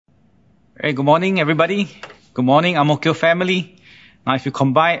Hey, good morning, everybody. Good morning, Ang Mo Kio family. Now, if you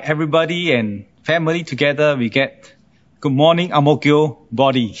combine everybody and family together, we get good morning, Ang Mo Kio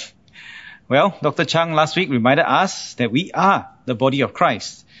body. Well, Dr. Chang last week reminded us that we are the body of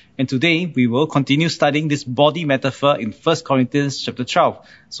Christ. And today, we will continue studying this body metaphor in 1 Corinthians chapter 12.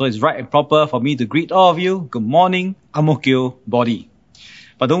 So it's right and proper for me to greet all of you. Good morning, Ang Mo Kio body.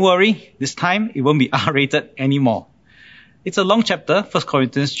 But don't worry, this time it won't be R-rated anymore. It's a long chapter, 1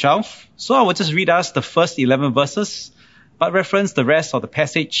 Corinthians 12, so I will just read us the first 11 verses, but reference the rest of the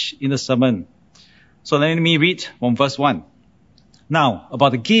passage in the sermon. So let me read from verse 1. Now,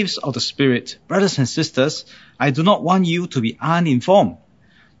 about the gifts of the Spirit, brothers and sisters, I do not want you to be uninformed.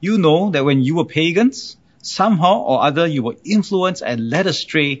 You know that when you were pagans, somehow or other you were influenced and led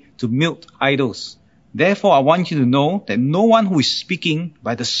astray to milk idols. Therefore, I want you to know that no one who is speaking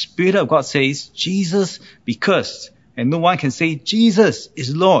by the Spirit of God says, Jesus be cursed. And no one can say, Jesus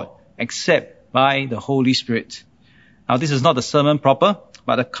is Lord, except by the Holy Spirit. Now, this is not the sermon proper,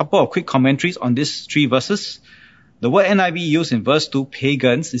 but a couple of quick commentaries on these three verses. The word NIV used in verse 2,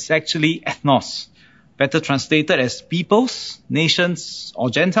 pagans, is actually ethnos, better translated as peoples, nations, or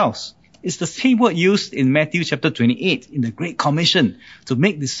Gentiles. It's the same word used in Matthew chapter 28 in the Great Commission to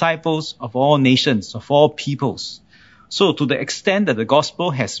make disciples of all nations, of all peoples. So, to the extent that the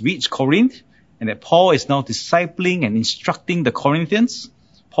gospel has reached Corinth, and that Paul is now discipling and instructing the Corinthians,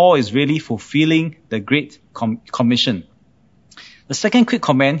 Paul is really fulfilling the Great Commission. The second quick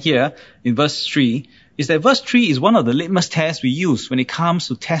comment here in verse 3 is that verse 3 is one of the litmus tests we use when it comes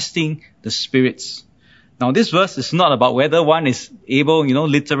to testing the spirits. Now, this verse is not about whether one is able,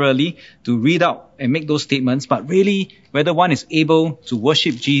 literally to read out and make those statements, but really whether one is able to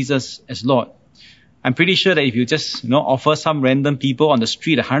worship Jesus as Lord. I'm pretty sure that if you just, offer some random people on the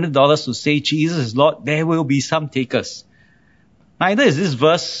street $100 to say Jesus is Lord, there will be some takers. Neither is this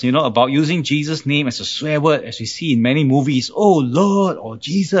verse, about using Jesus' name as a swear word as we see in many movies. Oh, Lord or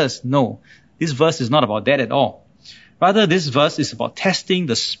Jesus. No, this verse is not about that at all. Rather, this verse is about testing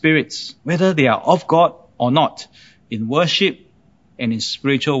the spirits, whether they are of God or not, in worship and in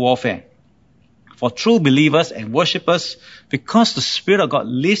spiritual warfare. For true believers and worshippers, because the Spirit of God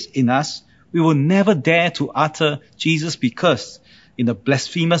lives in us, we will never dare to utter Jesus be cursed in a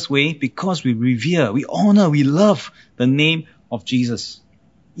blasphemous way because we revere, we honor, we love the name of Jesus.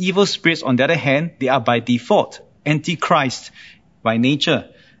 Evil spirits, on the other hand, they are by default antichrist by nature,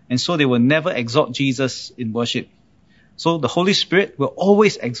 and so they will never exalt Jesus in worship. So the Holy Spirit will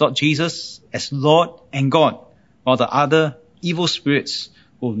always exalt Jesus as Lord and God, while the other evil spirits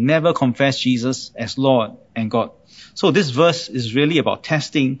will never confess Jesus as Lord and God. So this verse is really about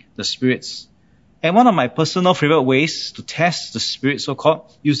testing the spirits. And one of my personal favorite ways to test the spirit,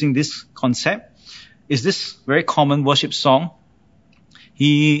 so-called, using this concept, is this very common worship song.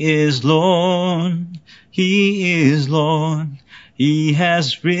 He is Lord, He is Lord, He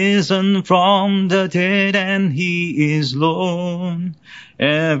has risen from the dead and He is Lord.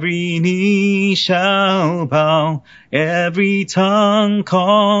 Every knee shall bow, every tongue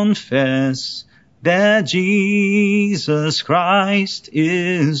confess that Jesus Christ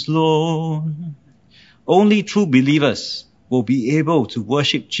is Lord. Only true believers will be able to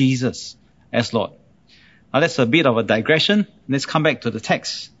worship Jesus as Lord. Now that's a bit of a digression. Let's come back to the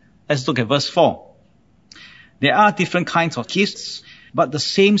text. Let's look at verse 4. There are different kinds of gifts, but the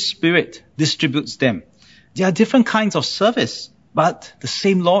same Spirit distributes them. There are different kinds of service, but the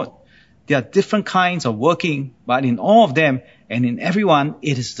same Lord. There are different kinds of working, but in all of them and in everyone,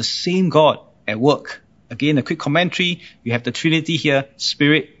 it is the same God at work. Again, a quick commentary. You have the Trinity here,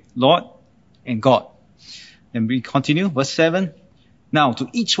 Spirit, Lord, and God. And we continue, verse 7. Now, to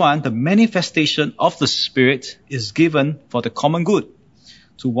each one, the manifestation of the Spirit is given for the common good.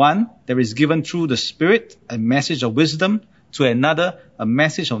 To one, there is given through the Spirit a message of wisdom. To another, a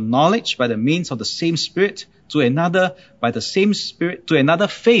message of knowledge by the means of the same Spirit. To another, by the same Spirit. To another,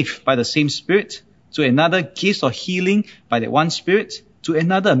 faith by the same Spirit. To another, gifts of healing by the one Spirit. To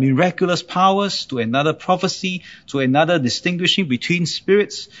another, miraculous powers. To another, prophecy. To another, distinguishing between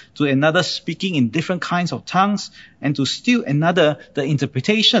spirits. To another, speaking in different kinds of tongues. And to still another, the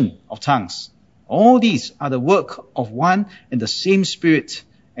interpretation of tongues. All these are the work of one and the same Spirit,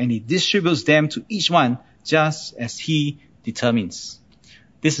 and He distributes them to each one just as He determines.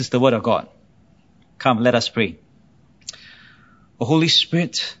 This is the word of God. Come, let us pray. O Holy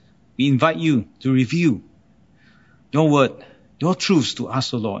Spirit, we invite You to reveal Your word, Your truths to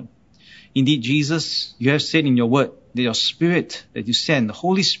us, O Lord. Indeed, Jesus, You have said in Your word that Your Spirit that You send, the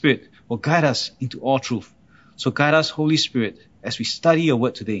Holy Spirit, will guide us into all truth. So guide us, Holy Spirit, as we study Your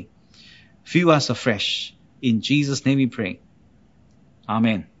word today. Fill us afresh. In Jesus' name we pray.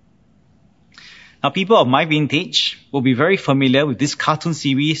 Amen. Now, people of my vintage will be very familiar with this cartoon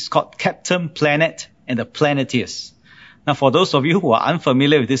series called Captain Planet and the Planeteers. Now, for those of you who are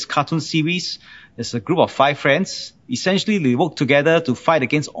unfamiliar with this cartoon series, there's a group of 5 friends. Essentially, they work together to fight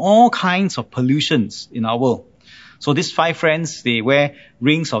against all kinds of pollutions in our world. So these 5 friends, they wear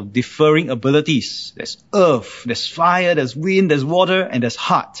rings of differing abilities. There's earth, there's fire, there's wind, there's water, and there's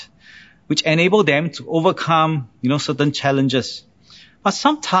heart, which enable them to overcome, certain challenges. But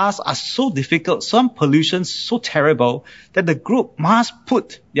some tasks are so difficult, some pollutions so terrible, that the group must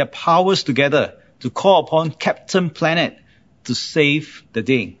put their powers together to call upon Captain Planet to save the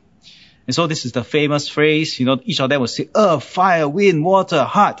day. And so this is the famous phrase, each of them will say, earth, fire, wind, water,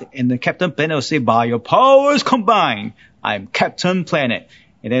 heart. And the Captain Planet will say, by your powers combined, I'm Captain Planet.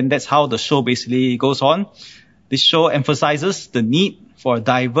 And then that's how the show basically goes on. This show emphasizes the need for a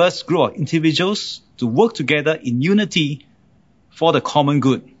diverse group of individuals to work together in unity for the common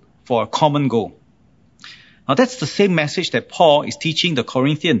good, for a common goal. Now that's the same message that Paul is teaching the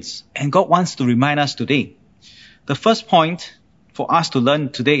Corinthians, and God wants to remind us today. The first point for us to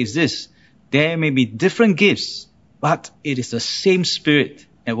learn today is this: there may be different gifts, but it is the same Spirit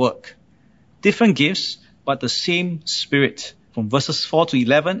at work. Different gifts, but the same Spirit, from verses 4 to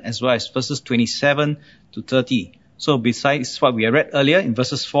 11, as well as verses 27 to 30. So besides what we read earlier in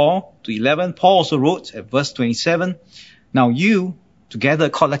verses 4 to 11, Paul also wrote at verse 27, now you, together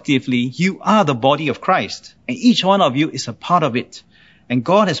collectively, you are the body of Christ, and each one of you is a part of it. And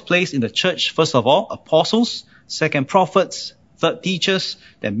God has placed in the church, first of all, apostles, second prophets, third teachers,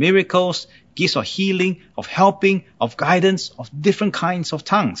 then miracles, gifts of healing, of helping, of guidance, of different kinds of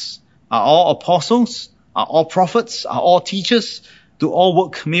tongues. Are all apostles? Are all prophets? Are all teachers? Do all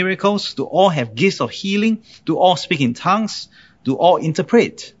work miracles? Do all have gifts of healing? Do all speak in tongues? Do all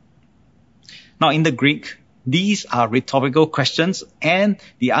interpret? Now in the Greek, these are rhetorical questions, and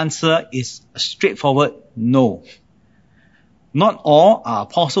the answer is a straightforward no. Not all are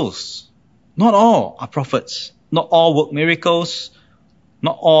apostles. Not all are prophets. Not all work miracles.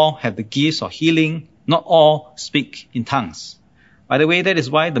 Not all have the gifts of healing. Not all speak in tongues. By the way, that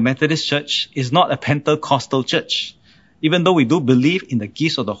is why the Methodist Church is not a Pentecostal church. Even though we do believe in the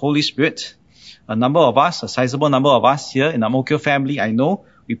gifts of the Holy Spirit, a sizable number of us here in the Ang Mo Kio family, I know,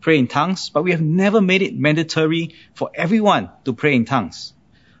 we pray in tongues, but we have never made it mandatory for everyone to pray in tongues.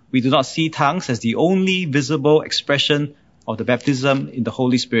 We do not see tongues as the only visible expression of the baptism in the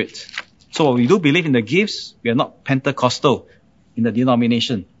Holy Spirit. So we do believe in the gifts. We are not Pentecostal in the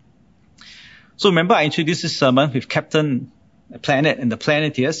denomination. So remember I introduced this sermon with Captain Planet and the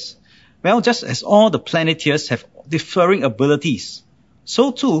Planeteers. Well, just as all the Planeteers have differing abilities,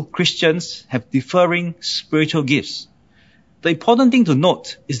 so too Christians have differing spiritual gifts. The important thing to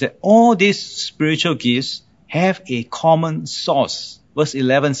note is that all these spiritual gifts have a common source. Verse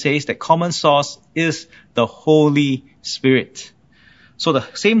 11 says that common source is the Holy Spirit. So the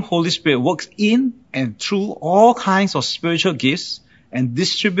same Holy Spirit works in and through all kinds of spiritual gifts and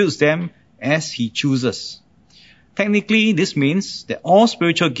distributes them as He chooses. Technically, this means that all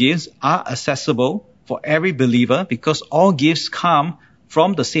spiritual gifts are accessible for every believer because all gifts come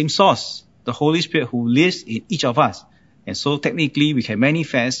from the same source, the Holy Spirit who lives in each of us. And so technically we can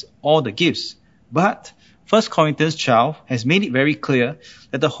manifest all the gifts. But 1 Corinthians 12 has made it very clear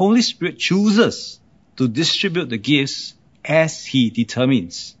that the Holy Spirit chooses to distribute the gifts as He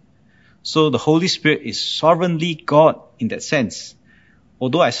determines. So the Holy Spirit is sovereignly God in that sense.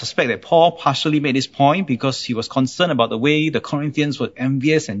 Although I suspect that Paul partially made this point because he was concerned about the way the Corinthians were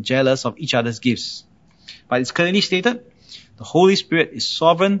envious and jealous of each other's gifts. But it's clearly stated, the Holy Spirit is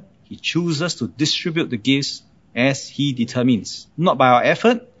sovereign. He chooses to distribute the gifts as He determines. Not by our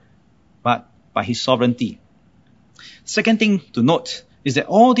effort, but by His sovereignty. Second thing to note is that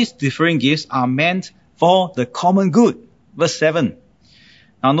all these differing gifts are meant for the common good. Verse 7.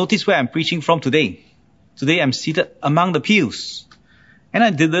 Now notice where I'm preaching from today. Today I'm seated among the pews. And I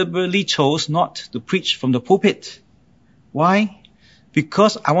deliberately chose not to preach from the pulpit. Why?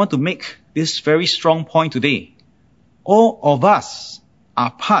 Because I want to make this very strong point today. All of us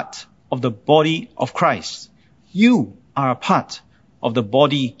are part of the body of Christ. You are a part of the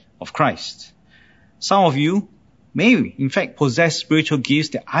body of Christ. Some of you may, in fact, possess spiritual gifts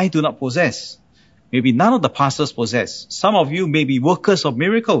that I do not possess. Maybe none of the pastors possess. Some of you may be workers of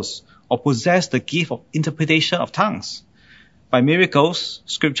miracles or possess the gift of interpretation of tongues. By miracles,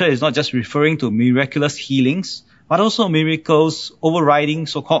 Scripture is not just referring to miraculous healings, but also miracles overriding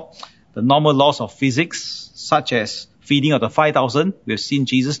so-called the normal laws of physics, such as feeding of the 5,000. We have seen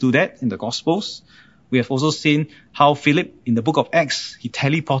Jesus do that in the Gospels. We have also seen how Philip, in the book of Acts, he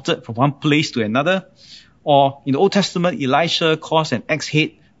teleported from one place to another. Or in the Old Testament, Elisha caused an axe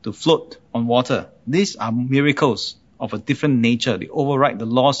head to float on water. These are miracles of a different nature. They override the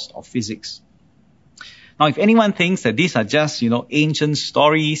laws of physics. Now, if anyone thinks that these are just, ancient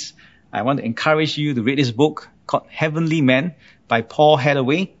stories, I want to encourage you to read this book called Heavenly Man by Paul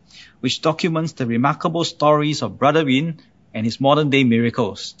Hathaway, which documents the remarkable stories of Brother Win and his modern-day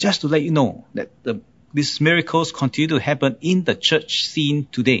miracles, just to let you know that these miracles continue to happen in the church scene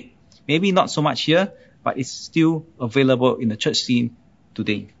today. Maybe not so much here, but it's still available in the church scene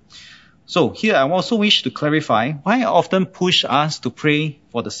today. So here I also wish to clarify why I often push us to pray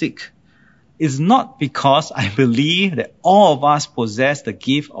for the sick. It's not because I believe that all of us possess the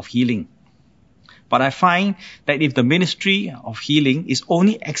gift of healing. But I find that if the ministry of healing is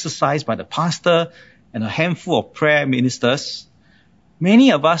only exercised by the pastor and a handful of prayer ministers,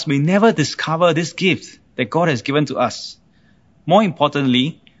 many of us may never discover this gift that God has given to us. More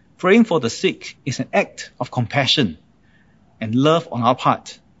importantly, praying for the sick is an act of compassion and love on our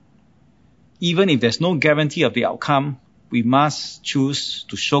part. Even if there's no guarantee of the outcome, we must choose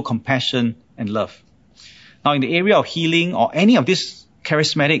to show compassion and love. Now, in the area of healing or any of these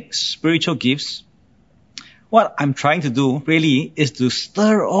charismatic spiritual gifts, what I'm trying to do really is to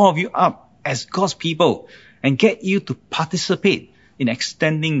stir all of you up as God's people and get you to participate in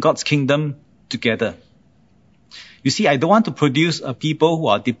extending God's kingdom together. You see, I don't want to produce a people who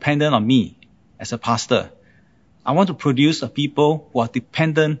are dependent on me as a pastor. I want to produce a people who are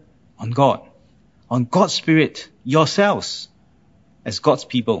dependent on God, on God's Spirit, yourselves as God's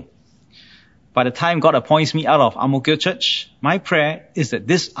people. By the time God appoints me out of Ang Mo Kio Church, my prayer is that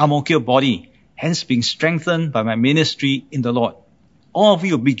this Ang Mo Kio body, hence being strengthened by my ministry in the Lord, all of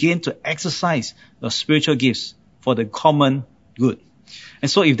you begin to exercise your spiritual gifts for the common good. And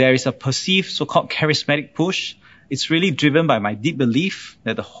so if there is a perceived so-called charismatic push, it's really driven by my deep belief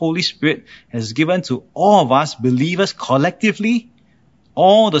that the Holy Spirit has given to all of us believers collectively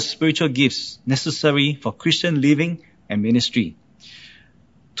all the spiritual gifts necessary for Christian living and ministry.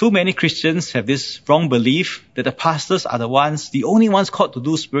 Too many Christians have this wrong belief that the pastors are the only ones called to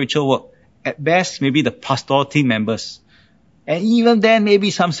do spiritual work. At best, maybe the pastoral team members. And even then,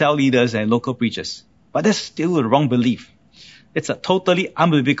 maybe some cell leaders and local preachers. But that's still a wrong belief. It's a totally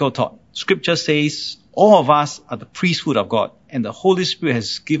unbiblical thought. Scripture says all of us are the priesthood of God, and the Holy Spirit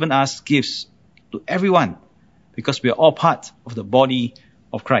has given us gifts to everyone because we are all part of the body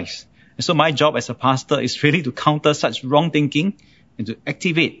of Christ. And so my job as a pastor is really to counter such wrong thinking and to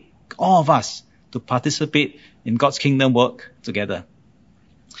activate all of us to participate in God's kingdom work together.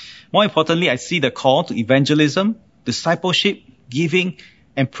 More importantly, I see the call to evangelism, discipleship, giving,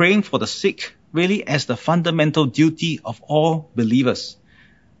 and praying for the sick really as the fundamental duty of all believers.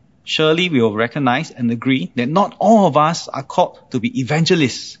 Surely we will recognize and agree that not all of us are called to be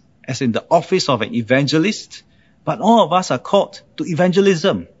evangelists, as in the office of an evangelist, but all of us are called to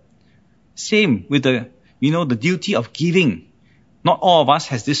evangelism. Same with the duty of giving. Not all of us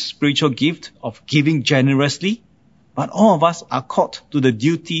has this spiritual gift of giving generously, but all of us are called to the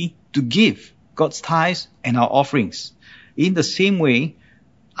duty to give God's tithes and our offerings. In the same way,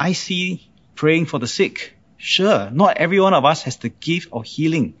 I see praying for the sick. Sure, not every one of us has the gift of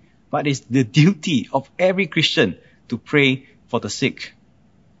healing, but it's the duty of every Christian to pray for the sick.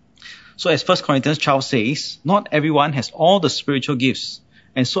 So as 1 Corinthians 12 says, not everyone has all the spiritual gifts.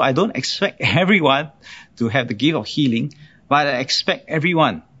 And so I don't expect everyone to have the gift of healing, but I expect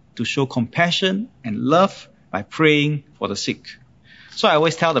everyone to show compassion and love by praying for the sick. So I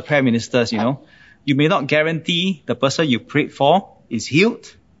always tell the prayer ministers, you may not guarantee the person you prayed for is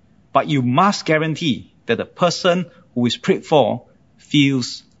healed, but you must guarantee that the person who is prayed for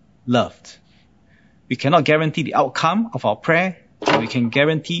feels loved. We cannot guarantee the outcome of our prayer, but we can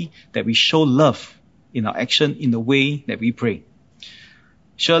guarantee that we show love in our action in the way that we pray.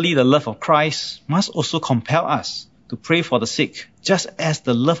 Surely the love of Christ must also compel us to pray for the sick, just as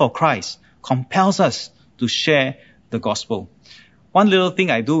the love of Christ compels us to share the gospel. One little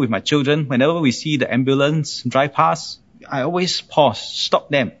thing I do with my children, whenever we see the ambulance drive past, I always pause, stop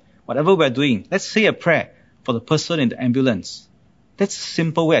them. Whatever we're doing, let's say a prayer for the person in the ambulance. That's a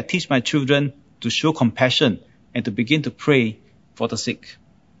simple way I teach my children to show compassion and to begin to pray for the sick.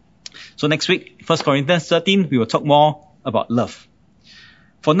 So next week, 1 Corinthians 13, we will talk more about love.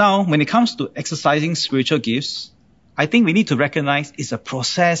 For now, when it comes to exercising spiritual gifts, I think we need to recognize it's a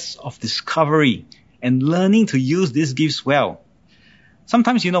process of discovery and learning to use these gifts well.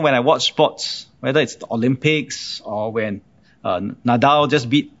 Sometimes, when I watch sports, whether it's the Olympics or when Nadal just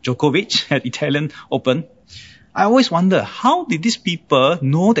beat Djokovic at Italian Open, I always wonder, how did these people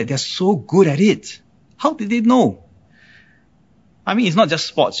know that they're so good at it? How did they know? I mean, it's not just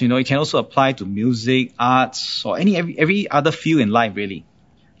sports, it can also apply to music, arts, or every other field in life, really.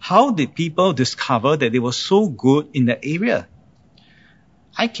 How did people discover that they were so good in that area?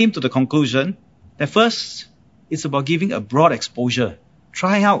 I came to the conclusion that first, it's about giving a broad exposure.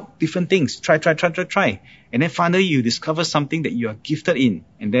 Try out different things. Try. And then finally, you discover something that you are gifted in.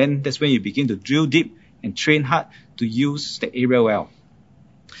 And then that's when you begin to drill deep and train hard to use the area well.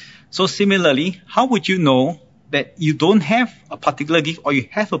 So similarly, how would you know that you don't have a particular gift or you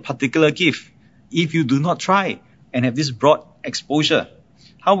have a particular gift if you do not try and have this broad exposure?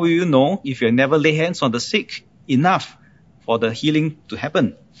 How will you know if you never lay hands on the sick enough for the healing to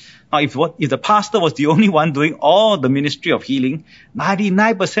happen? Now, if the pastor was the only one doing all the ministry of healing,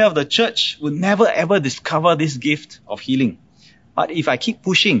 99% of the church would never ever discover this gift of healing. But if I keep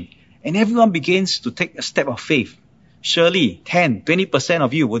pushing and everyone begins to take a step of faith, surely 10, 20%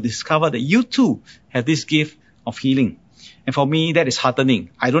 of you will discover that you too have this gift of healing. And for me, that is heartening.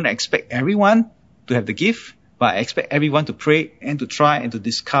 I don't expect everyone to have the gift, but I expect everyone to pray and to try and to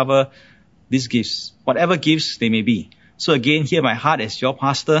discover these gifts, whatever gifts they may be. So again, hear my heart as your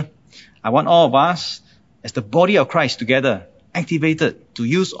pastor. I want all of us, as the body of Christ together, activated to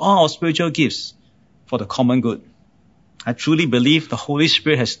use all our spiritual gifts for the common good. I truly believe the Holy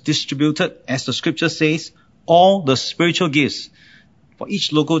Spirit has distributed, as the scripture says, all the spiritual gifts for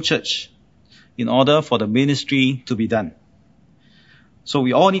each local church in order for the ministry to be done. So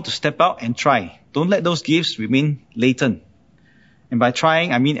we all need to step out and try. Don't let those gifts remain latent. And by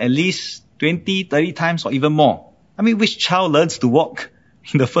trying, I mean at least 20, 30 times or even more. I mean, which child learns to walk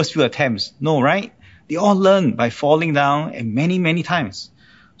in the first few attempts? No, right? They all learn by falling down and many, many times.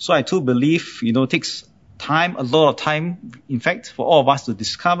 So I too believe, it takes time, a lot of time, in fact, for all of us to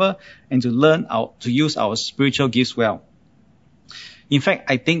discover and to learn to use our spiritual gifts well. In fact,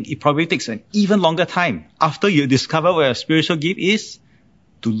 I think it probably takes an even longer time after you discover what your spiritual gift is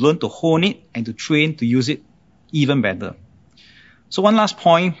to learn to hone it and to train to use it even better. So one last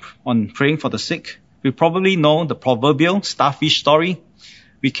point on praying for the sick. We probably know the proverbial starfish story.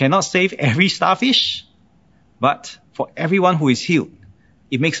 We cannot save every starfish, but for everyone who is healed,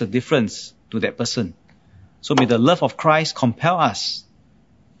 it makes a difference to that person. So may the love of Christ compel us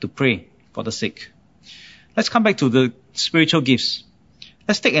to pray for the sick. Let's come back to the spiritual gifts.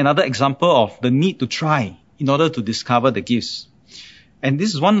 Let's take another example of the need to try in order to discover the gifts. And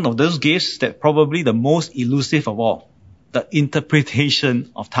this is one of those gifts that probably the most elusive of all, the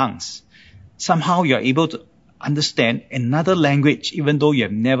interpretation of tongues. Somehow you are able to understand another language even though you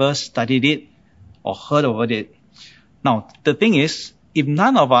have never studied it or heard about it. Now, the thing is, if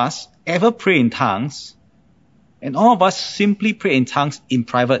none of us ever pray in tongues, and all of us simply pray in tongues in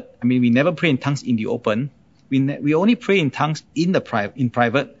private, we never pray in tongues in the open, we only pray in tongues in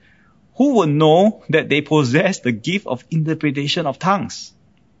private, who will know that they possess the gift of interpretation of tongues?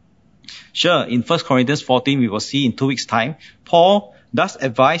 Sure, in 1 Corinthians 14, we will see in 2 weeks' time, Paul does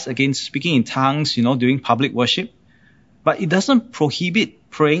advise against speaking in tongues, during public worship. But it doesn't prohibit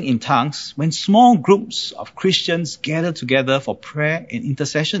praying in tongues when small groups of Christians gather together for prayer and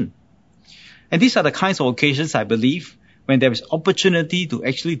intercession. And these are the kinds of occasions, I believe, when there is opportunity to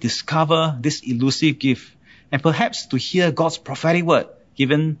actually discover this elusive gift and perhaps to hear God's prophetic word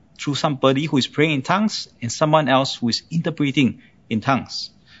given through somebody who is praying in tongues and someone else who is interpreting in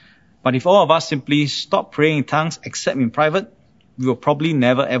tongues. But if all of us simply stop praying in tongues except in private, we will probably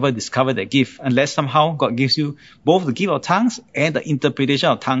never ever discover that gift unless somehow God gives you both the gift of tongues and the interpretation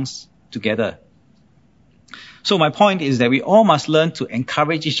of tongues together. So my point is that we all must learn to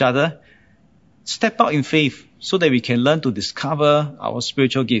encourage each other, step out in faith so that we can learn to discover our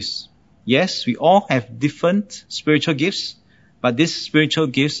spiritual gifts. Yes, we all have different spiritual gifts, but these spiritual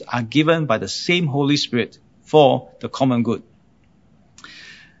gifts are given by the same Holy Spirit for the common good.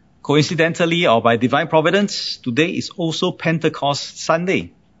 Coincidentally or by divine providence, today is also Pentecost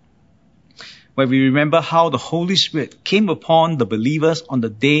Sunday, where we remember how the Holy Spirit came upon the believers on the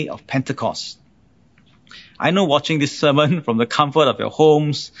day of Pentecost. I know watching this sermon from the comfort of your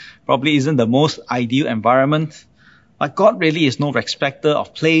homes probably isn't the most ideal environment, but God really is no respecter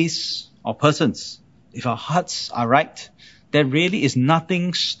of place or persons. If our hearts are right, there really is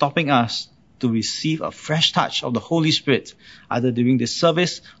nothing stopping us to receive a fresh touch of the Holy Spirit, either during this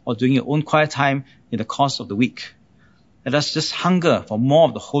service or during your own quiet time in the course of the week. Let us just hunger for more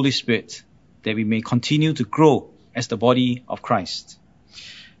of the Holy Spirit, that we may continue to grow as the body of Christ.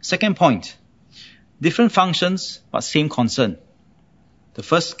 Second point, different functions but same concern. The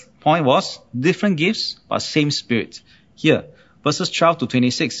first point was different gifts but same Spirit. Here, verses 12 to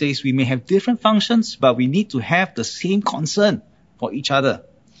 26 says we may have different functions but we need to have the same concern for each other.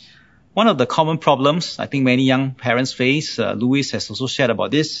 One of the common problems I think many young parents face, Louis has also shared about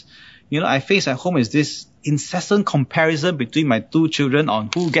this, I face at home is this incessant comparison between my two children on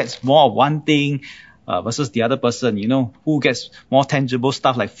who gets more of one thing versus the other person, who gets more tangible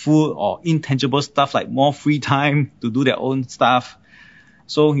stuff like food or intangible stuff like more free time to do their own stuff.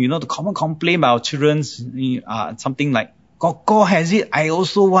 So, the common complaint by our children something like, Koko has it, I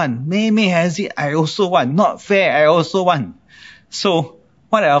also want. Mei has it, I also want. Not fair, I also want. So,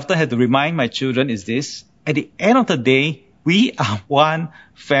 what I often have to remind my children is this: at the end of the day, we are one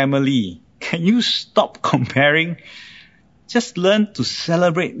family. Can you stop comparing? Just learn to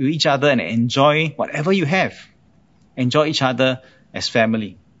celebrate with each other and enjoy whatever you have. Enjoy each other as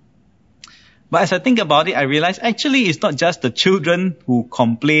family. But as I think about it, I realize actually it's not just the children who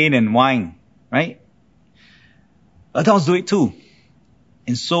complain and whine, right? Adults do it too.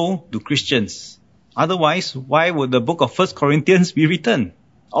 And so do Christians. Otherwise, why would the book of 1 Corinthians be written?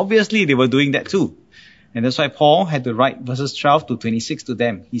 Obviously, they were doing that too. And that's why Paul had to write verses 12 to 26 to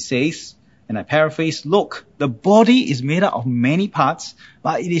them. He says, and I paraphrase, look, the body is made up of many parts,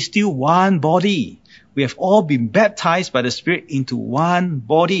 but it is still one body. We have all been baptized by the Spirit into one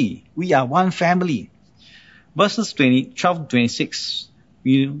body. We are one family. Verses 12 to 26,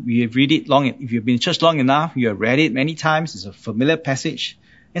 we have read it long. If you've been in church long enough, you have read it many times. It's a familiar passage.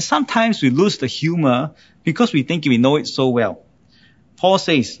 And sometimes we lose the humor because we think we know it so well. Paul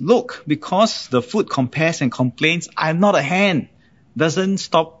says, look, because the foot compares and complains, I'm not a hand, doesn't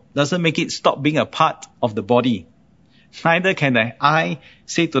make it stop being a part of the body. Neither can the eye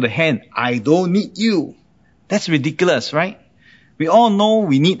say to the hand, I don't need you. That's ridiculous, right? We all know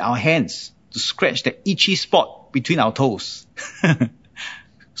we need our hands to scratch the itchy spot between our toes.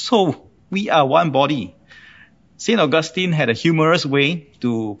 So, we are one body. St. Augustine had a humorous way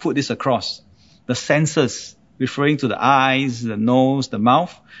to put this across. The senses, referring to the eyes, the nose, the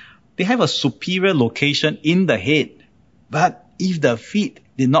mouth, they have a superior location in the head. But if the feet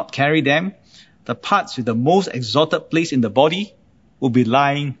did not carry them, the parts with the most exalted place in the body will be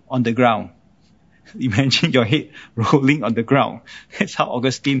lying on the ground. Imagine your head rolling on the ground. That's how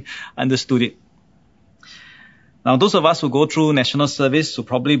Augustine understood it. Now, those of us who go through national service will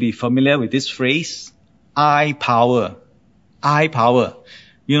probably be familiar with this phrase, eye power. Eye power.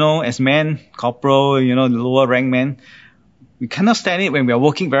 As men, corporal, the lower rank men, we cannot stand it when we are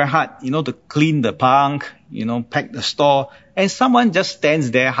working very hard, to clean the bunk, pack the store, and someone just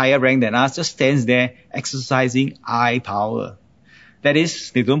stands there, higher rank than us, just stands there exercising eye power. That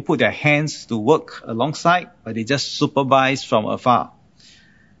is, they don't put their hands to work alongside, but they just supervise from afar.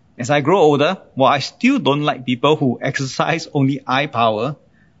 As I grow older, while I still don't like people who exercise only eye power,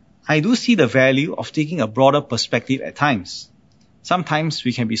 I do see the value of taking a broader perspective at times. Sometimes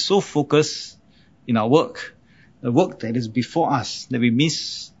we can be so focused in our work, the work that is before us, that we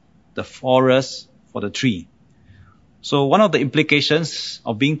miss the forest for the tree. So one of the implications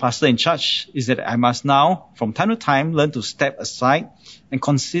of being pastor in church is that I must now, from time to time, learn to step aside and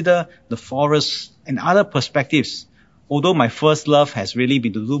consider the forest and other perspectives. Although my first love has really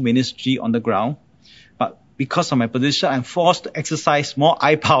been to do ministry on the ground, but because of my position, I'm forced to exercise more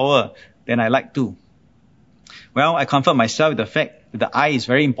eye power than I like to. Well, I comfort myself with the fact that the eye is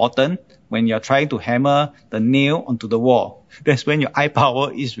very important when you're trying to hammer the nail onto the wall. That's when your eye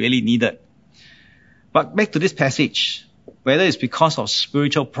power is really needed. But back to this passage, whether it's because of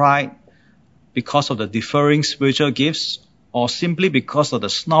spiritual pride, because of the differing spiritual gifts, or simply because of the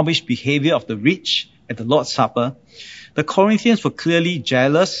snobbish behavior of the rich at the Lord's Supper, the Corinthians were clearly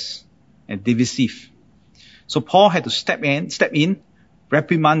jealous and divisive. So Paul had to step in,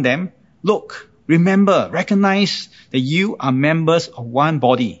 reprimand them. Look, remember, recognize that you are members of one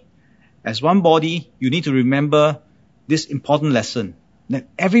body. As one body, you need to remember this important lesson, that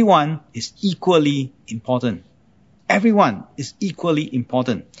everyone is equally important. Everyone is equally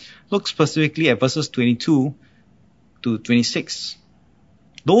important. Look specifically at verses 22 to 26.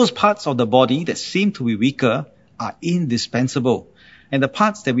 Those parts of the body that seem to be weaker are indispensable. And the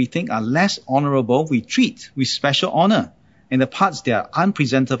parts that we think are less honorable, we treat with special honor. And the parts that are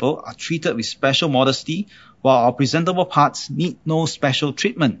unpresentable are treated with special modesty, while our presentable parts need no special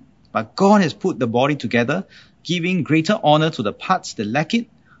treatment. But God has put the body together, giving greater honor to the parts that lack it,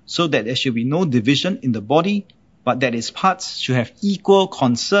 so that there should be no division in the body, but that its parts should have equal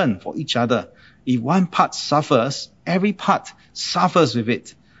concern for each other. If one part suffers, every part suffers with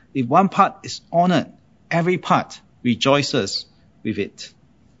it. If one part is honored, every part rejoices with it.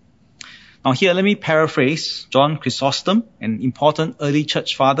 Now here, let me paraphrase John Chrysostom, an important early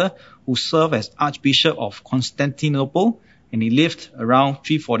church father who served as Archbishop of Constantinople, and he lived around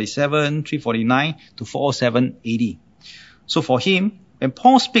 349 to 407 AD. So for him, when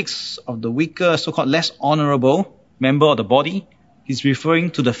Paul speaks of the weaker, so-called less honorable member of the body, he's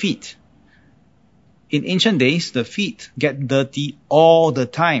referring to the feet. In ancient days, the feet get dirty all the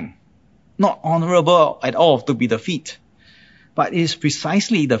time. Not honorable at all to be the feet. But it is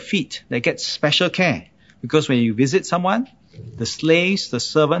precisely the feet that get special care. Because when you visit someone, the slaves, the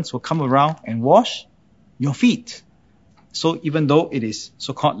servants will come around and wash your feet. So even though it is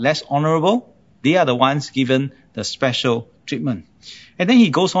so-called less honorable, they are the ones given the special treatment. And then he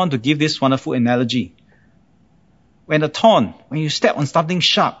goes on to give this wonderful analogy. When you step on something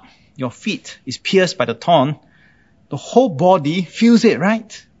sharp, your feet is pierced by the thorn, the whole body feels it,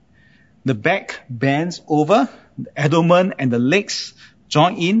 right? The back bends over, the abdomen and the legs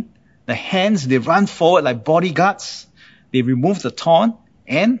join in, the hands, they run forward like bodyguards, they remove the thorn,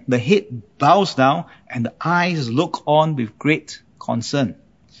 and the head bows down and the eyes look on with great concern.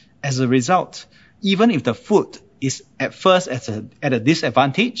 As a result, even if the foot is at first at a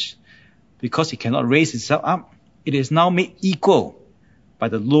disadvantage, because it cannot raise itself up, it is now made equal by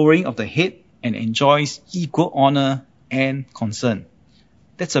the lowering of the head and enjoys equal honor and concern.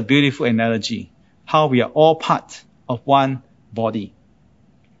 That's a beautiful analogy, how we are all part of one body.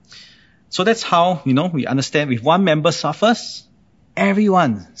 So that's how, we understand if one member suffers,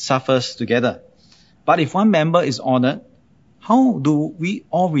 everyone suffers together. But if one member is honored, how do we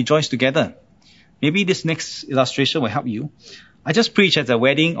all rejoice together? Maybe this next illustration will help you. I just preached at a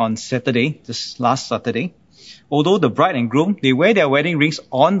wedding on Saturday, just last Saturday. Although the bride and groom, they wear their wedding rings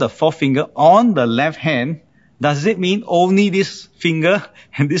on the forefinger on the left hand, does it mean only this finger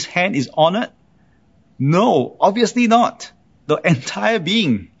and this hand is honored? No, obviously not. The entire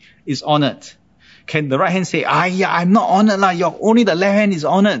being is honored. Can the right hand say, I'm not honored lah, only the left hand is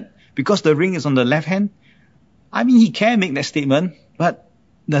honored because the ring is on the left hand? I mean, he can make that statement, but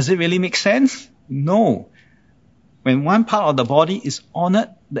does it really make sense? No. When one part of the body is honored,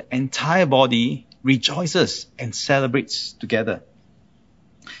 the entire body rejoices and celebrates together.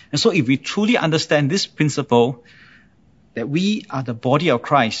 And so if we truly understand this principle, that we are the body of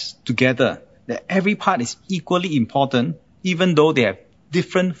Christ together, that every part is equally important, even though they have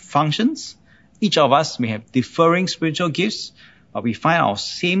different functions, each of us may have differing spiritual gifts, but we find our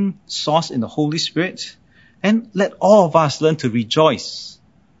same source in the Holy Spirit, and let all of us learn to rejoice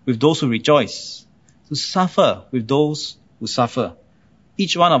with those who rejoice, to suffer with those who suffer.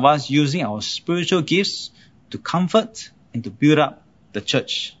 Each one of us using our spiritual gifts to comfort and to build up the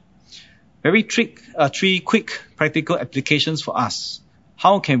church. Three quick practical applications for us.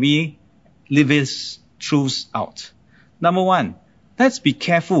 How can we live these truths out? Number one, let's be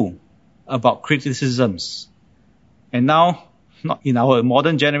careful about criticisms. And now, not in our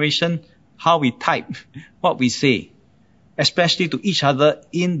modern generation, how we type what we say, especially to each other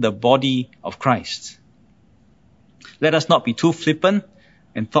in the body of Christ. Let us not be too flippant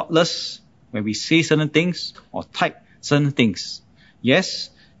and thoughtless when we say certain things or type certain things. Yes,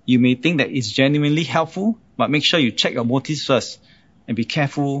 you may think that it's genuinely helpful, but make sure you check your motives first and be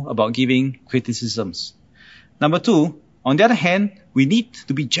careful about giving criticisms. Number two, on the other hand, we need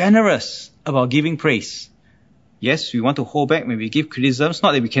to be generous about giving praise. Yes, we want to hold back when we give criticisms,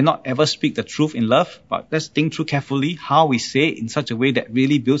 not that we cannot ever speak the truth in love, but let's think through carefully how we say it in such a way that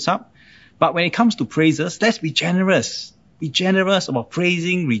really builds up. But when it comes to praises, let's be generous. Be generous about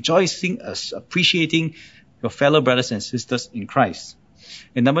praising, rejoicing, appreciating your fellow brothers and sisters in Christ.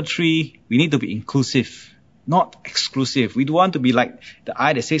 And number three, we need to be inclusive, not exclusive. We don't want to be like the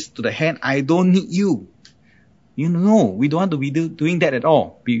eye that says to the hand, I don't need you. We don't want to be doing that at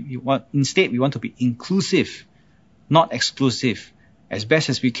all. Instead, we want to be inclusive, not exclusive, as best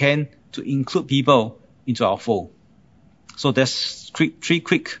as we can to include people into our fold. So there's three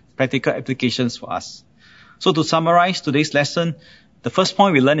quick practical applications for us. So to summarize today's lesson, the first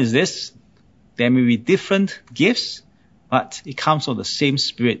point we learn is this: there may be different gifts, but it comes from the same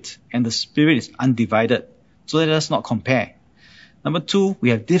Spirit, and the Spirit is undivided. So let us not compare. Number two, we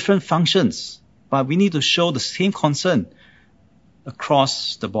have different functions, but we need to show the same concern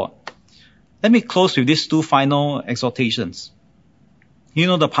across the board. Let me close with these two final exhortations.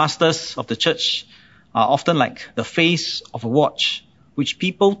 The pastors of the church are often like the face of a watch, which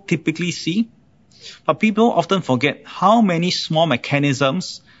people typically see, but people often forget how many small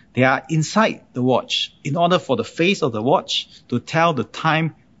mechanisms there are inside the watch in order for the face of the watch to tell the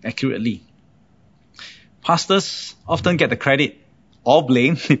time accurately. Pastors often get the credit or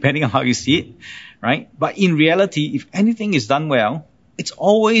blame, depending on how you see it, right? But in reality, if anything is done well, it's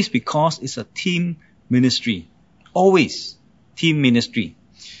always because it's a team ministry. Always team ministry.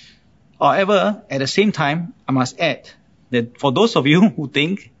 However, at the same time, I must add that for those of you who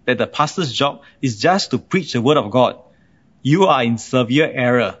think that the pastor's job is just to preach the word of God, you are in severe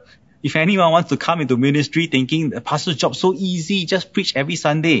error. If anyone wants to come into ministry thinking the pastor's job is so easy, just preach every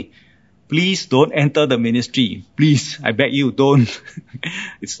Sunday, please don't enter the ministry. Please, I beg you, don't.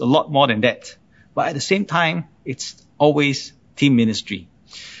 It's a lot more than that. But at the same time, it's always team ministry.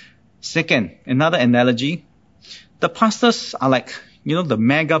 Second, another analogy, the pastors are like, the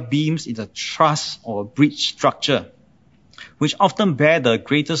mega beams in a truss or a bridge structure, which often bear the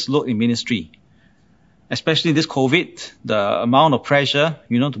greatest load in ministry. Especially this COVID, the amount of pressure,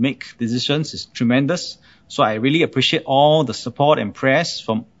 to make decisions is tremendous. So I really appreciate all the support and prayers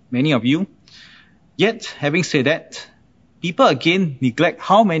from many of you. Yet, having said that, people again neglect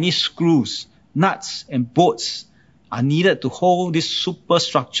how many screws, nuts, and bolts are needed to hold this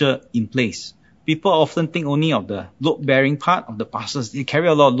superstructure in place. People often think only of the load-bearing part of the pastors. They carry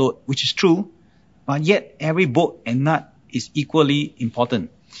a lot of load, which is true, but yet every bolt and nut is equally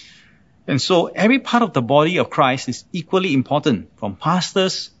important. And so every part of the body of Christ is equally important, from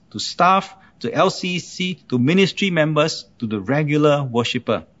pastors to staff to LCC to ministry members to the regular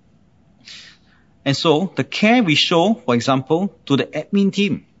worshipper. And so the care we show, for example, to the admin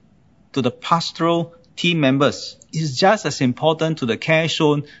team, to the pastoral team members, is just as important to the care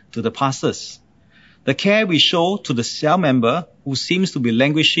shown to the pastors. The care we show to the cell member who seems to be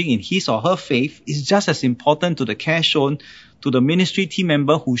languishing in his or her faith is just as important to the care shown to the ministry team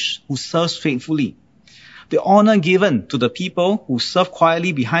member who serves faithfully. The honor given to the people who serve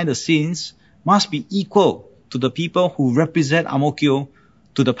quietly behind the scenes must be equal to the people who represent Ang Mo Kio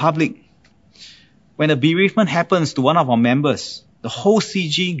to the public. When a bereavement happens to one of our members, the whole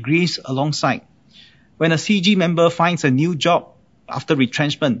CG grieves alongside. When a CG member finds a new job after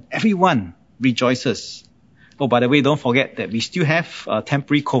retrenchment, everyone rejoices. Oh, by the way, don't forget that we still have a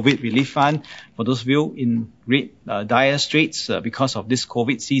temporary COVID relief fund for those of you in great dire straits because of this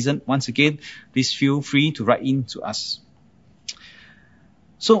COVID season. Once again, please feel free to write in to us.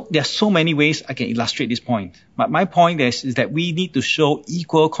 So there are so many ways I can illustrate this point. But my point is that we need to show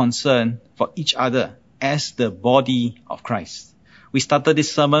equal concern for each other as the body of Christ. We started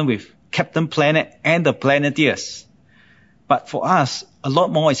this sermon with Captain Planet and the Planeteers. But for us, a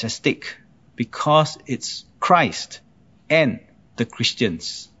lot more is at stake because it's Christ and the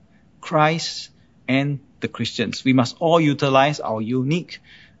Christians. Christ and the Christians. We must all utilize our unique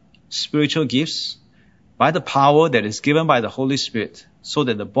spiritual gifts by the power that is given by the Holy Spirit so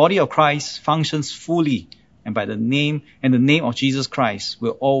that the body of Christ functions fully and by the name of Jesus Christ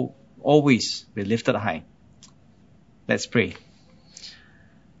will always be lifted high. Let's pray.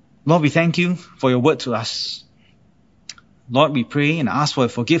 Lord, we thank you for your word to us. Lord, we pray and ask for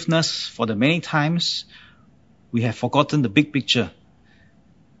forgiveness for the many times we have forgotten the big picture,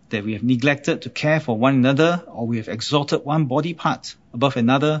 that we have neglected to care for one another, or we have exalted one body part above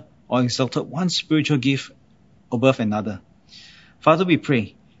another, or exalted one spiritual gift above another. Father, we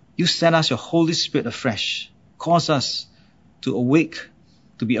pray, you send us your Holy Spirit afresh. Cause us to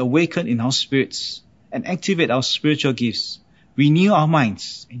be awakened in our spirits, and activate our spiritual gifts. Renew our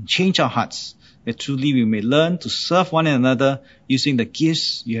minds and change our hearts, that truly we may learn to serve one another using the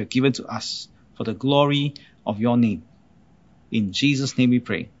gifts you have given to us for the glory of your name. In Jesus' name we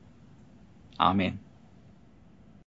pray. Amen.